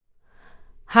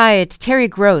Hi, it's Terry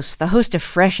Gross, the host of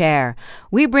Fresh Air.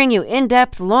 We bring you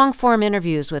in-depth, long-form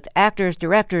interviews with actors,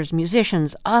 directors,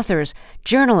 musicians, authors,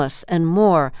 journalists, and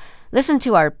more. Listen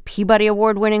to our Peabody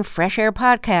Award-winning Fresh Air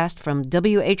podcast from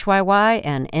WHYY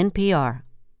and NPR.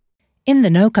 In the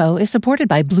NOCO is supported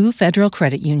by Blue Federal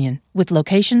Credit Union, with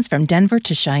locations from Denver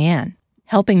to Cheyenne,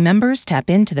 helping members tap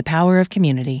into the power of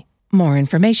community. More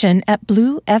information at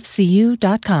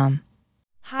bluefcu.com.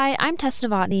 Hi, I'm Tess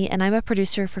Novotny, and I'm a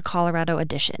producer for Colorado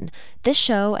Edition. This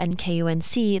show and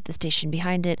KUNC, the station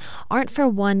behind it, aren't for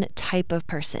one type of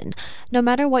person. No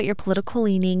matter what your political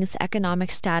leanings,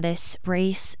 economic status,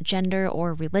 race, gender,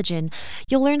 or religion,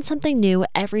 you'll learn something new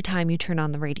every time you turn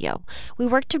on the radio. We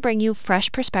work to bring you fresh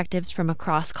perspectives from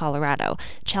across Colorado,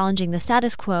 challenging the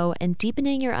status quo and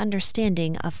deepening your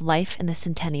understanding of life in the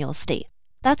Centennial State.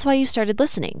 That's why you started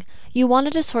listening. You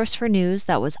wanted a source for news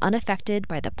that was unaffected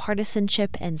by the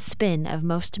partisanship and spin of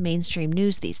most mainstream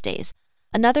news these days.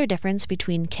 Another difference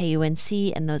between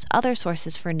KUNC and those other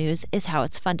sources for news is how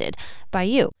it's funded, by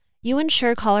you. You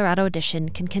ensure Colorado Edition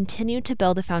can continue to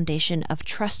build a foundation of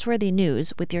trustworthy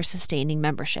news with your sustaining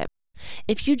membership.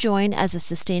 If you join as a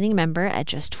sustaining member at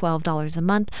just $12 a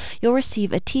month, you'll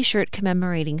receive a t-shirt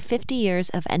commemorating 50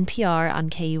 years of NPR on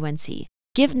KUNC.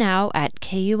 Give now at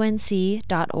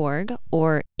kunc.org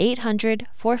or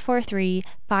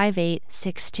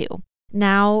 800-443-5862.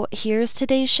 Now, here's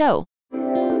today's show.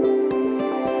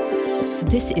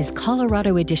 This is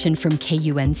Colorado Edition from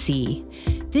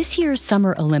KUNC. This year's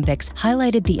Summer Olympics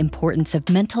highlighted the importance of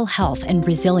mental health and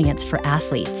resilience for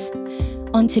athletes.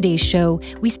 On today's show,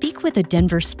 we speak with a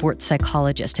Denver sports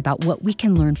psychologist about what we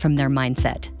can learn from their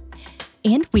mindset.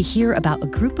 And we hear about a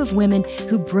group of women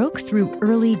who broke through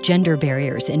early gender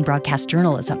barriers in broadcast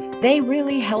journalism. They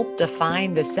really helped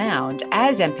define the sound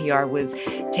as NPR was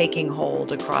taking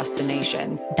hold across the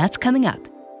nation. That's coming up.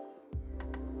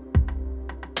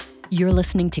 You're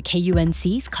listening to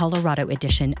KUNC's Colorado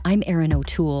Edition. I'm Erin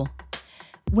O'Toole.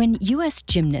 When U.S.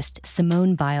 gymnast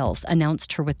Simone Biles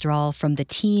announced her withdrawal from the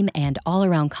team and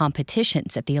all-around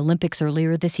competitions at the Olympics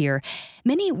earlier this year,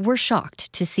 many were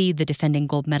shocked to see the defending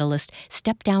gold medalist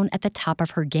step down at the top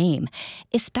of her game,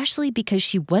 especially because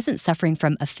she wasn't suffering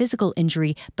from a physical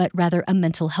injury, but rather a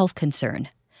mental health concern.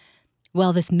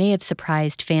 While this may have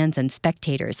surprised fans and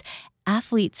spectators,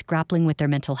 athletes grappling with their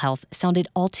mental health sounded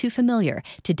all too familiar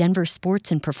to Denver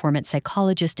sports and performance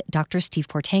psychologist Dr. Steve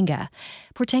Portenga.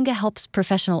 Portenga helps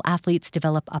professional athletes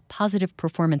develop a positive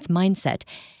performance mindset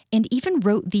and even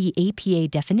wrote the APA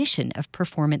definition of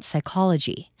performance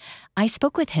psychology. I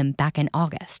spoke with him back in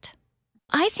August.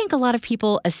 I think a lot of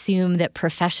people assume that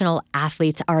professional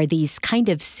athletes are these kind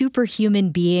of superhuman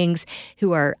beings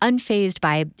who are unfazed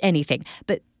by anything,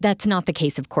 but that's not the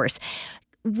case, of course.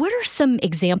 What are some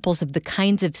examples of the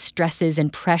kinds of stresses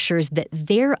and pressures that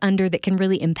they're under that can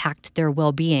really impact their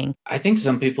well-being? I think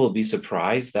some people will be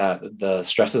surprised that the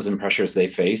stresses and pressures they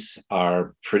face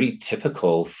are pretty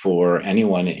typical for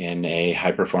anyone in a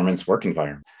high-performance work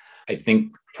environment. I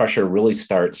think pressure really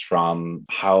starts from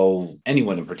how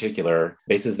anyone in particular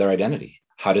bases their identity.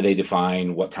 How do they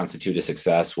define what constitutes a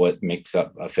success, what makes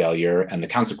up a failure, and the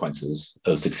consequences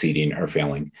of succeeding or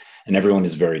failing? And everyone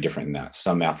is very different in that.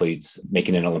 Some athletes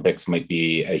making an Olympics might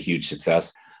be a huge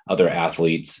success. Other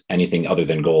athletes, anything other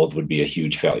than gold would be a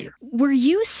huge failure. Were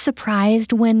you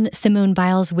surprised when Simone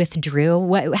Biles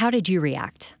withdrew? How did you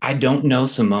react? I don't know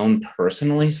Simone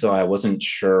personally, so I wasn't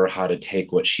sure how to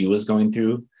take what she was going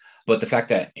through. But the fact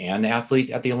that an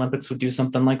athlete at the Olympics would do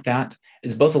something like that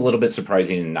is both a little bit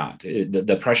surprising and not.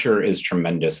 The pressure is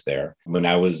tremendous there. When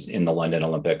I was in the London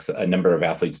Olympics, a number of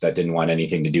athletes that didn't want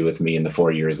anything to do with me in the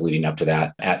 4 years leading up to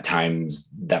that, at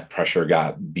times that pressure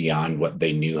got beyond what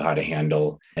they knew how to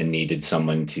handle and needed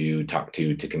someone to talk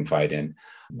to confide in.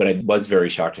 But I was very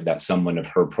shocked that someone of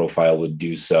her profile would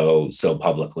do so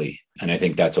publicly. And I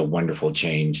think that's a wonderful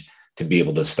change to be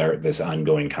able to start this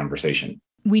ongoing conversation.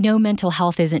 We know mental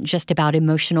health isn't just about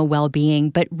emotional well-being,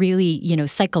 but really,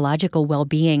 psychological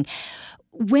well-being.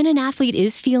 When an athlete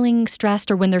is feeling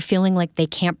stressed or when they're feeling like they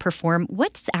can't perform,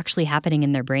 what's actually happening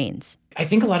in their brains? I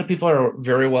think a lot of people are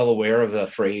very well aware of the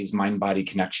phrase mind-body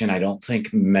connection. I don't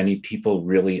think many people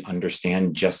really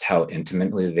understand just how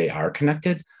intimately they are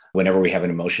connected. Whenever we have an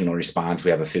emotional response,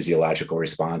 we have a physiological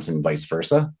response and vice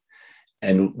versa.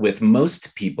 And with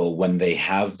most people, when they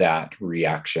have that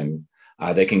reaction,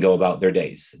 they can go about their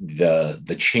days.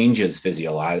 The changes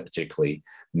physiologically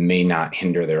may not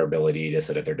hinder their ability to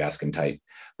sit at their desk and type.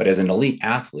 But as an elite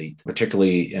athlete,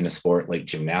 particularly in a sport like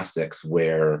gymnastics,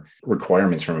 where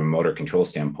requirements from a motor control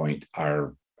standpoint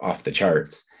are off the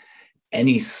charts,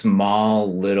 any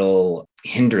small little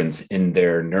hindrance in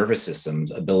their nervous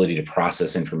system's ability to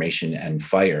process information and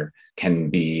fire can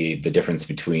be the difference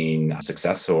between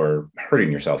success or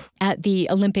hurting yourself. At the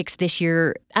Olympics this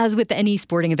year, as with any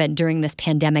sporting event during this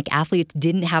pandemic, athletes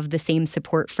didn't have the same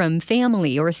support from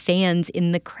family or fans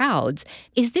in the crowds.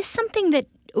 Is this something that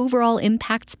overall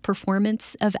impacts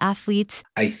performance of athletes?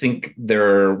 I think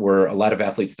there were a lot of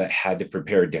athletes that had to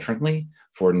prepare differently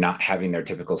for not having their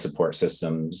typical support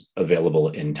systems available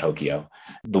in Tokyo.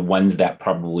 The ones that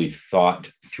probably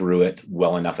thought through it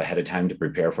well enough ahead of time to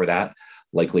prepare for that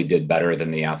likely did better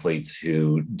than the athletes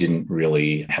who didn't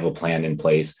really have a plan in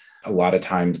place. A lot of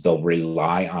times they'll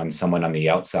rely on someone on the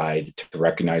outside to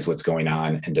recognize what's going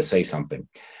on and to say something.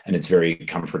 And it's very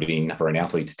comforting for an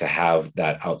athlete to have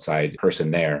that outside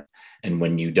person there. And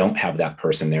when you don't have that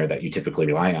person there that you typically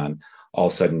rely on, all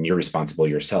of a sudden you're responsible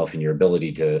yourself, and your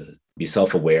ability to be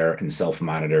self-aware and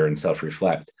self-monitor and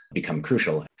self-reflect become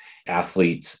crucial.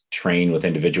 Athletes train with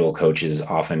individual coaches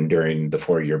often during the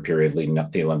 4-year period leading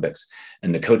up to the Olympics.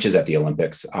 And the coaches at the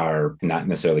Olympics are not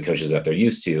necessarily coaches that they're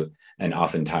used to. And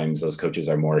oftentimes those coaches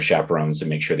are more chaperones to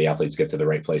make sure the athletes get to the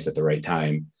right place at the right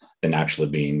time than actually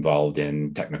being involved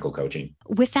in technical coaching.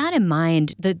 With that in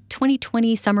mind, the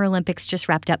 2020 Summer Olympics just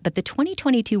wrapped up, but the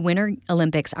 2022 Winter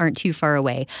Olympics aren't too far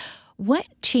away. What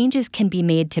changes can be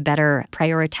made to better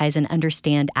prioritize and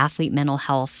understand athlete mental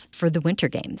health for the Winter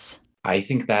Games? I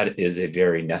think that is a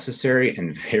very necessary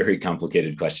and very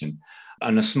complicated question.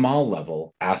 On a small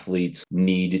level, athletes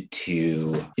need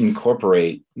to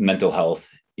incorporate mental health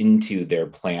into their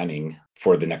planning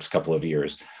for the next couple of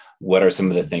years. What are some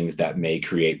of the things that may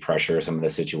create pressure, some of the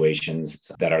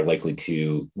situations that are likely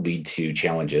to lead to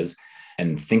challenges?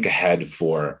 And think ahead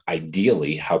for,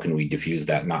 ideally, how can we diffuse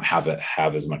that, not have it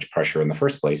have as much pressure in the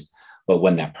first place? But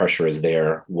when that pressure is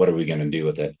there, what are we going to do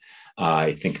with it?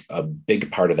 I think a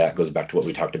big part of that goes back to what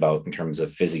we talked about in terms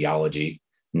of physiology,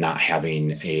 not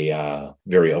having a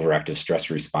very overactive stress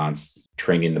response,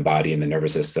 training the body and the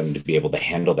nervous system to be able to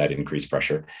handle that increased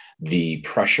pressure. The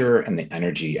pressure and the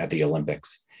energy at the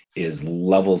Olympics is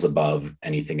levels above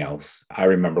anything else. I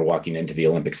remember walking into the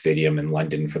Olympic Stadium in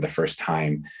London for the first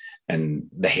time, and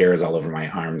the hairs all over my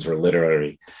arms were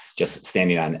literally just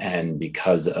standing on end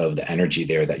because of the energy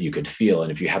there that you could feel.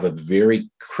 And if you have a very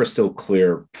crystal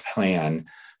clear plan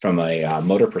from a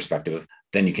motor perspective,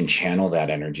 then you can channel that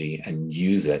energy and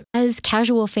use it. As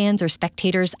casual fans or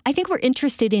spectators, I think we're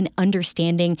interested in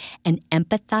understanding and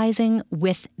empathizing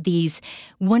with these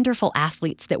wonderful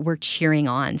athletes that we're cheering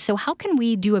on. So how can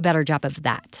we do a better job of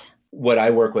that? What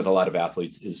I work with a lot of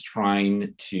athletes is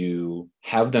trying to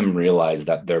have them realize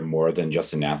that they're more than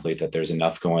just an athlete, that there's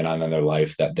enough going on in their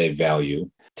life that they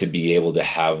value, to be able to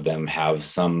have them have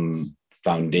some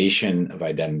foundation of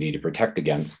identity to protect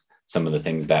against some of the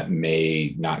things that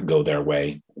may not go their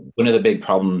way. One of the big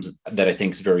problems that I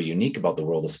think is very unique about the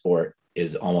world of sport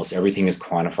is almost everything is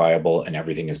quantifiable and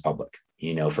everything is public.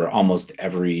 You know, for almost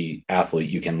every athlete,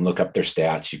 you can look up their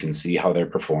stats, you can see how they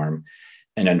perform.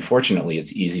 And unfortunately,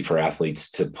 it's easy for athletes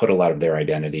to put a lot of their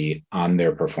identity on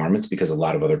their performance because a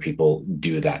lot of other people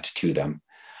do that to them.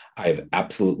 I've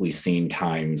absolutely seen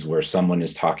times where someone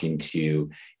is talking to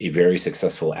a very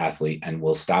successful athlete and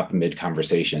will stop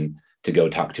mid-conversation to go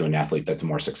talk to an athlete that's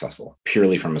more successful,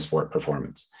 purely from a sport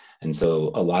performance. And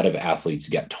so a lot of athletes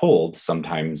get told,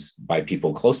 sometimes by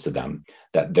people close to them,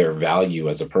 that their value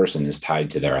as a person is tied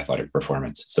to their athletic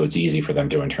performance. So it's easy for them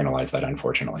to internalize that,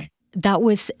 unfortunately. That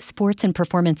was sports and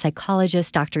performance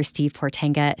psychologist, Dr. Steve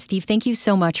Portenga. Steve, thank you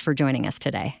so much for joining us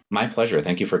today. My pleasure.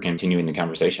 Thank you for continuing the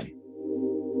conversation.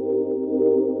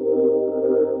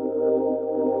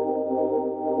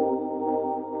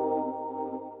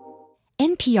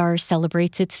 NPR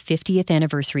celebrates its 50th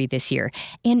anniversary this year,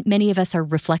 and many of us are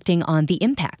reflecting on the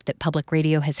impact that public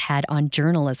radio has had on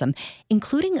journalism,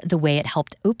 including the way it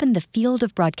helped open the field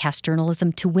of broadcast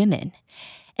journalism to women.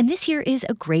 And this year is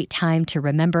a great time to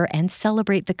remember and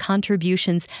celebrate the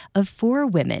contributions of 4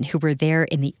 women who were there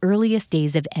in the earliest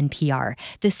days of NPR,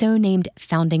 the so-named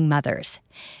Founding Mothers.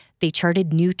 They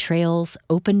charted new trails,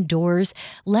 opened doors,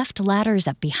 left ladders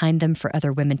up behind them for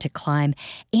other women to climb,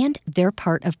 and they're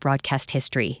part of broadcast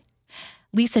history.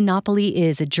 Lisa Napoli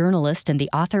is a journalist and the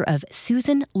author of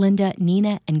Susan, Linda,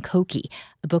 Nina, and Koki,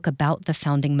 a book about the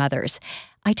Founding Mothers.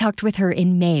 I talked with her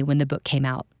in May when the book came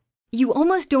out. You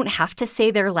almost don't have to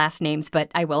say their last names, but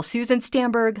I will. Susan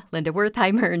Stamberg, Linda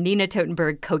Wertheimer, Nina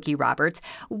Totenberg, Koki Roberts.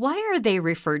 Why are they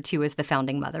referred to as the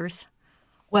Founding Mothers?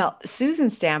 Well, Susan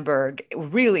Stamberg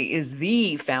really is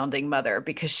the founding mother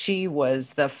because she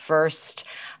was the first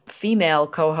female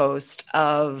co-host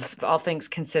of All Things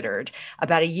Considered.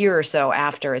 About a year or so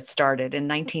after it started in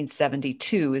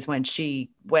 1972 is when she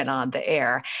went on the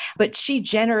air. But she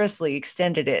generously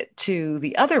extended it to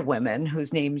the other women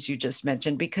whose names you just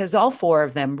mentioned, because all four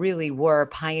of them really were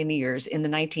pioneers in the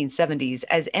 1970s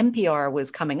as NPR was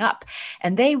coming up.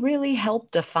 And they really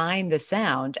helped define the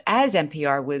sound as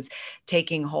NPR was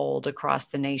taking hold across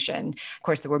the nation. Of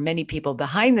course, there were many people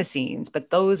behind the scenes, but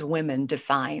those women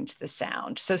defined the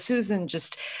sound. So Susan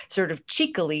just sort of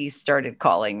cheekily started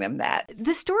calling them that.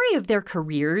 The story of their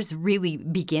careers really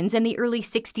begins in the early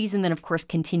 60s and then, of course,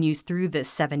 continues through the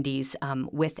 70s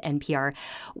with NPR.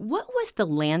 What was the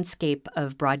landscape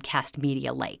of broadcast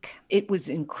media like? It was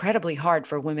incredibly hard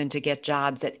for women to get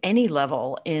jobs at any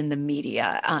level in the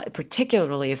media,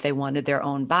 particularly if they wanted their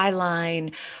own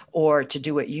byline or to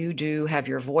do what you do, have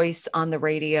your voice on the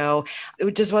radio.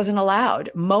 It just wasn't allowed.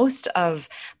 Most of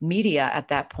media at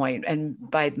that point, and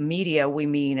by media we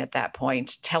mean at that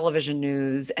point television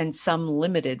news and some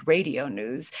limited radio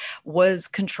news, was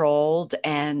controlled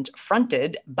and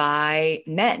fronted by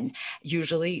men,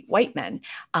 usually white men.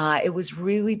 It was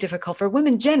really difficult for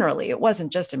women generally. It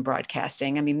wasn't just in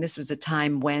broadcasting. I mean, this was a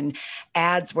time when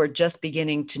ads were just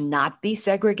beginning to not be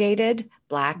segregated,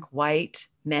 black, white,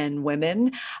 men,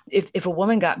 women. If a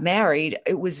woman got married,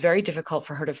 it was very difficult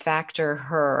for her to factor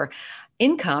her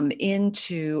income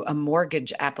into a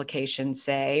mortgage application,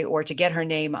 say, or to get her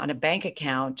name on a bank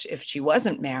account if she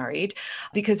wasn't married,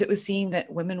 because it was seen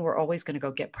that women were always going to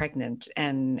go get pregnant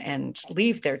and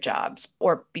leave their jobs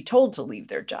or be told to leave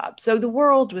their jobs. So the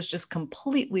world was just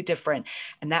completely different.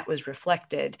 And that was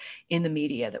reflected in the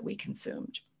media that we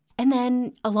consumed. And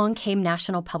then along came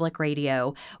National Public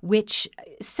Radio, which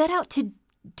set out to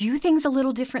do things a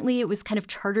little differently. It was kind of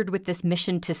chartered with this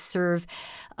mission to serve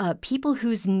people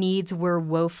whose needs were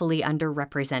woefully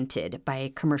underrepresented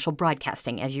by commercial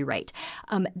broadcasting, as you write.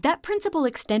 That principle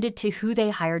extended to who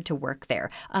they hired to work there.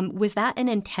 Was that an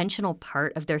intentional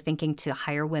part of their thinking to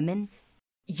hire women?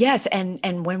 Yes.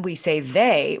 And when we say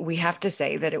they, we have to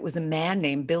say that it was a man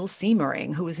named Bill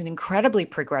Siemering, who was an incredibly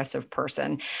progressive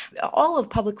person. All of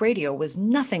public radio was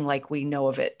nothing like we know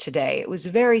of it today. It was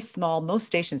very small. Most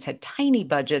stations had tiny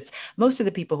budgets. Most of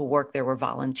the people who worked there were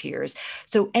volunteers.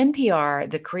 So NPR,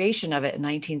 the creation of it in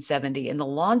 1970 and the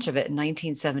launch of it in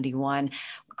 1971,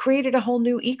 created a whole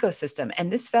new ecosystem.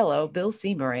 And this fellow, Bill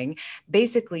Siemering,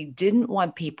 basically didn't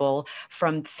want people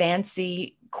from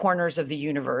fancy corners of the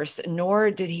universe, nor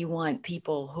did he want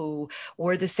people who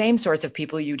were the same sorts of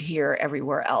people you'd hear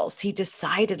everywhere else. He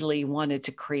decidedly wanted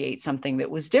to create something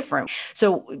that was different.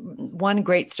 So one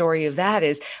great story of that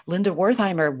is Linda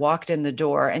Wertheimer walked in the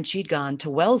door and she'd gone to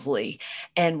Wellesley.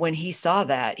 And when he saw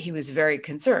that, he was very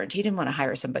concerned. He didn't want to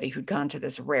hire somebody who'd gone to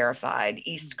this rarefied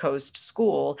East Coast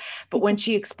school. But when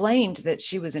she explained that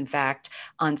she was in fact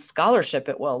on scholarship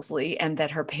at Wellesley and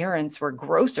that her parents were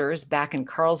grocers back in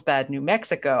Carlsbad, New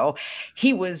Mexico,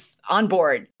 he was on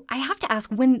board. I have to ask,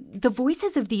 when the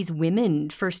voices of these women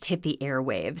first hit the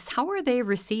airwaves, how were they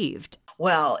received?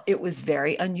 Well, it was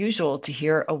very unusual to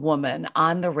hear a woman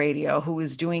on the radio who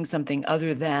was doing something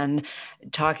other than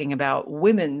talking about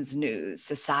women's news,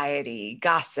 society,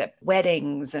 gossip,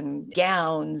 weddings and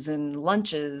gowns and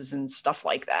lunches and stuff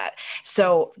like that.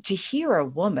 So to hear a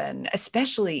woman,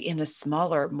 especially in a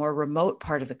smaller, more remote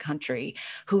part of the country,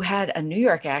 who had a New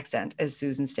York accent, as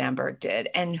Susan Stamberg did,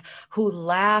 and who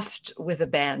laughed with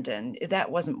abandon,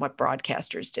 that wasn't what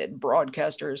broadcasters did.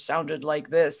 Broadcasters sounded like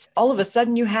this. All of a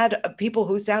sudden you had people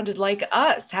who sounded like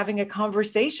us having a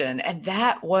conversation. And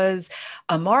that was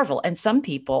a marvel. And some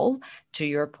people, to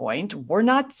your point, were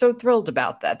not so thrilled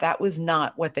about that. That was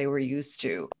not what they were used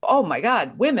to. Oh my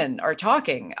God, women are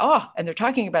talking. Oh, and they're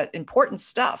talking about important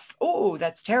stuff. Oh,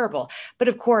 that's terrible. But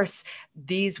of course,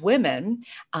 these women,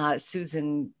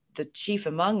 Susan, the chief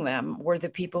among them, were the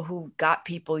people who got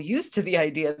people used to the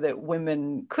idea that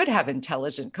women could have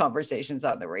intelligent conversations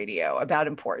on the radio about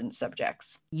important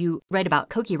subjects. You write about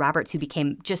Cokie Roberts, who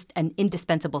became just an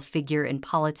indispensable figure in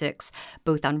politics,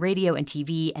 both on radio and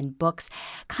TV and books,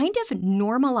 kind of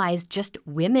normalized just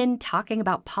women talking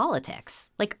about politics,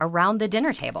 like around the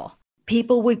dinner table.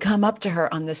 people would come up to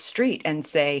her on the street and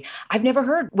say, I've never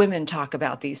heard women talk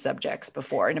about these subjects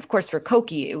before. And of course, for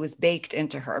Cokie, it was baked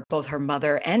into her. Both her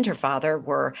mother and her father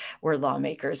were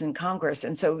lawmakers in Congress.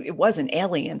 And so it wasn't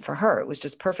alien for her. It was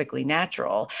just perfectly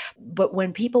natural. But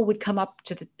when people would come up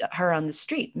to her on the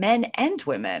street, men and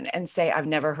women, and say, I've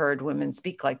never heard women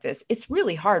speak like this, it's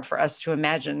really hard for us to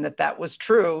imagine that that was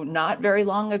true not very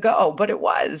long ago, but it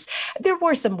was. There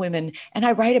were some women, and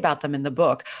I write about them in the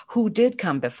book, who did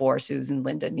come before Susan,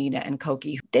 Linda, Nina, and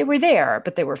Cokie. They were there,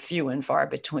 but they were few and far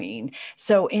between.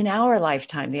 So in our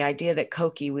lifetime, the idea that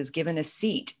Cokie was given a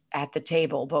seat at the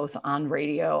table, both on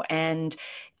radio and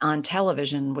on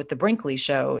television with the Brinkley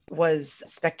Show, was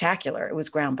spectacular. It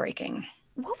was groundbreaking.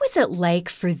 What was it like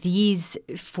for these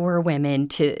four women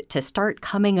to start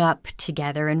coming up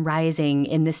together and rising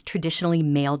in this traditionally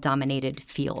male-dominated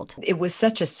field? It was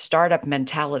such a startup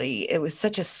mentality. It was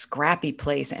such a scrappy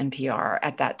place, NPR,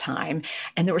 at that time.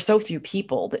 And there were so few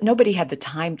people that nobody had the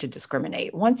time to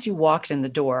discriminate. Once you walked in the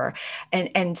door,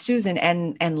 and Susan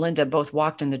and Linda both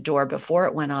walked in the door before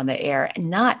it went on the air,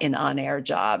 not in on-air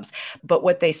jobs. But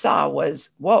what they saw was,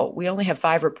 whoa, we only have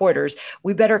 5 reporters.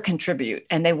 We better contribute.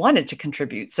 And they wanted to contribute.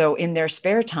 So in their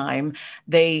spare time,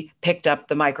 they picked up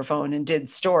the microphone and did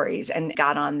stories and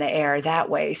got on the air that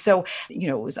way. So,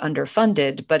 it was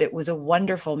underfunded, but it was a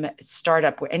wonderful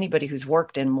startup where anybody who's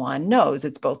worked in one knows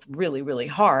it's both really, really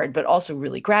hard, but also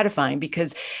really gratifying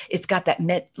because it's got that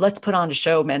let's put on a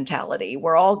show mentality.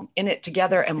 We're all in it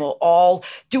together and we'll all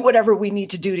do whatever we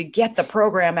need to do to get the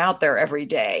program out there every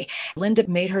day. Linda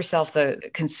made herself the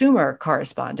consumer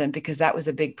correspondent because that was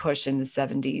a big push in the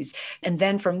 70s. And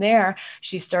then from there,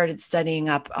 she started studying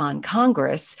up on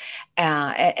Congress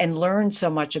and learned so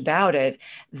much about it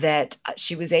that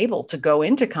she was able to go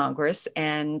into Congress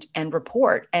and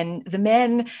report. And the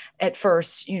men at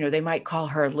first, they might call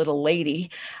her little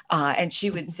lady, and she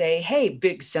would say, hey,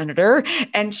 big senator.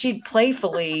 And she'd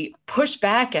playfully push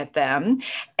back at them.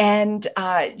 And,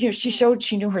 she showed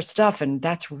she knew her stuff. And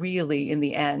that's really, in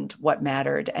the end, what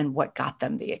mattered and what got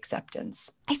them the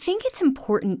acceptance. I think it's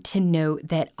important to note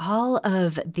that all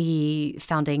of the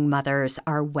founding mothers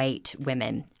are white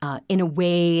women. In a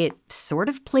way, it sort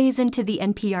of plays into the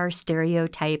NPR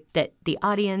stereotype that the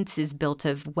audience is built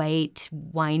of white,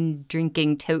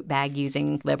 wine-drinking, tote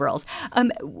bag-using liberals.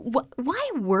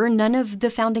 Why were none of the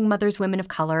founding mothers women of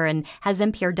color, and has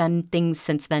NPR done things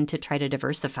since then to try to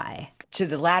diversify? To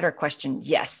the latter question,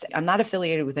 yes. I'm not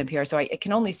affiliated with NPR, so I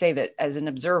can only say that as an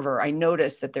observer, I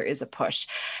noticed that there is a push.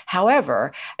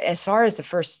 However, as far as the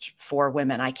first 4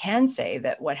 women, I can say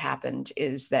that what happened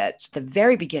is that the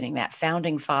very beginning, that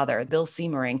founding father, Bill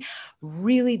Siemering,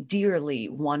 really dearly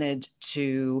wanted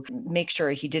to make sure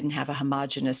he didn't have a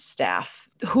homogenous staff.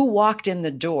 Who walked in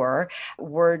the door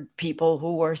were people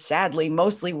who were sadly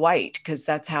mostly white, because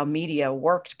that's how media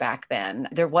worked back then.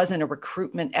 There wasn't a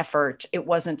recruitment effort. It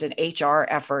wasn't an HR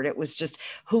effort. It was just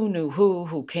who knew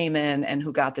who came in and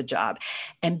who got the job.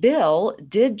 And Bill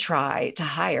did try to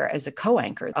hire as a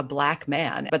co-anchor a Black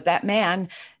man, but that man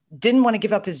didn't want to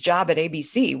give up his job at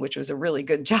ABC, which was a really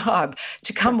good job,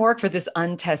 to come work for this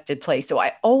untested place. So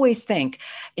I always think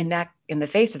in the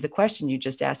face of the question you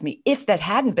just asked me, if that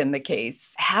hadn't been the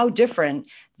case, how different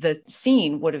the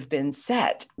scene would have been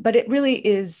set. But it really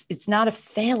is, it's not a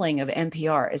failing of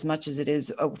NPR as much as it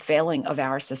is a failing of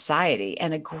our society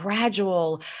and a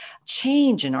gradual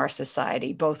change in our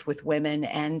society, both with women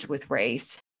and with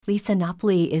race. Lisa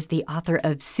Napoli is the author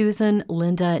of Susan,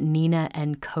 Linda, Nina,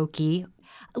 and Cokie.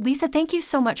 Lisa, thank you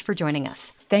so much for joining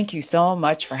us. Thank you so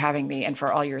much for having me and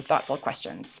for all your thoughtful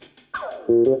questions.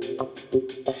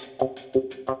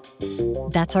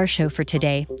 That's our show for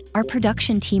today. Our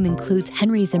production team includes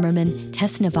Henry Zimmerman,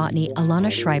 Tess Novotny, Alana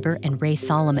Schreiber, and Ray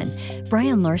Solomon.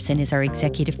 Brian Larson is our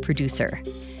executive producer.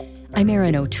 I'm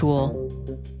Erin O'Toole.